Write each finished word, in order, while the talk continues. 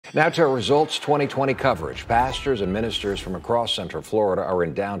Now to our Results 2020 coverage. Pastors and ministers from across Central Florida are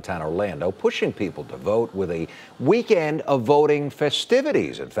in downtown Orlando pushing people to vote with a weekend of voting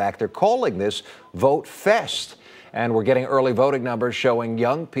festivities. In fact, they're calling this Vote Fest. And we're getting early voting numbers showing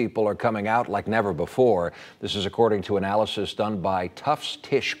young people are coming out like never before. This is according to analysis done by Tufts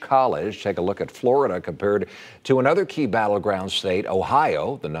Tisch College. Take a look at Florida compared to another key battleground state,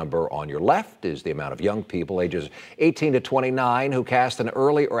 Ohio. The number on your left is the amount of young people ages 18 to 29 who cast an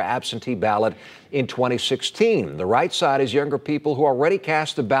early or absentee ballot in 2016. The right side is younger people who already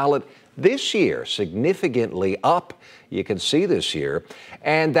cast a ballot this year, significantly up. You can see this year.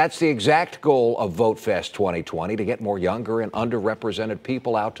 And that's the exact goal of Vote Fest 2020, to get more younger and underrepresented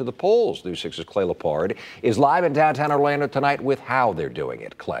people out to the polls. News 6's Clay Lepard is live in downtown Orlando tonight with how they're doing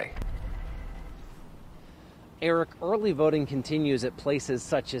it. Clay. Eric, early voting continues at places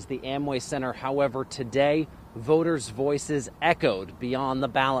such as the Amway Center. However, today, voters' voices echoed beyond the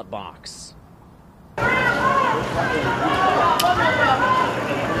ballot box.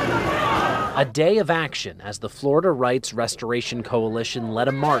 A day of action as the Florida Rights Restoration Coalition led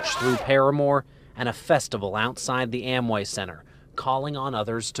a march through Paramore and a festival outside the Amway Center, calling on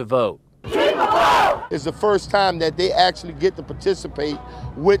others to vote. It's the first time that they actually get to participate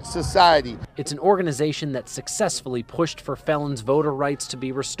with society. It's an organization that successfully pushed for felons' voter rights to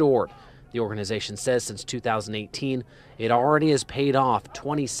be restored. The organization says since 2018, it already has paid off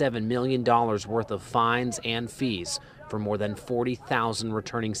 $27 million worth of fines and fees for more than 40,000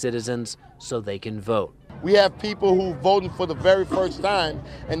 returning citizens so they can vote. We have people who voting for the very first time,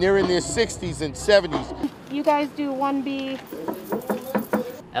 and they're in their 60s and 70s. You guys do 1B.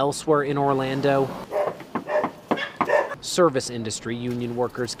 Elsewhere in Orlando, service industry union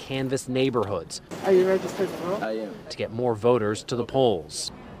workers canvass neighborhoods. Are you registered to vote? I am. To get more voters to the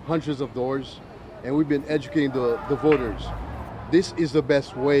polls. Hundreds of doors, and we've been educating the voters. This is the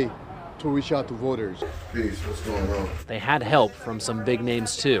best way to reach out to voters. Peace, what's going on? They had help from some big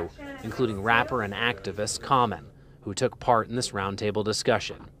names too, including rapper and activist Common, who took part in this roundtable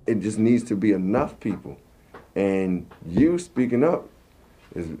discussion. It just needs to be enough people, and you speaking up,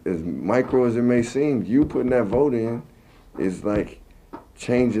 as micro as it may seem, you putting that vote in is like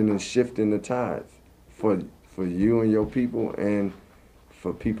changing and shifting the tides for you and your people and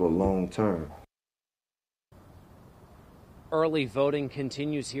for people long term. Early voting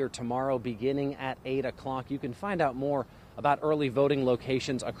continues here tomorrow beginning at 8 o'clock. You can find out more about early voting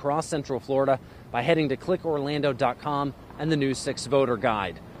locations across Central Florida by heading to clickorlando.com and the News 6 Voter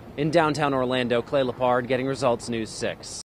Guide. In downtown Orlando, Clay Lepard, getting Results News 6.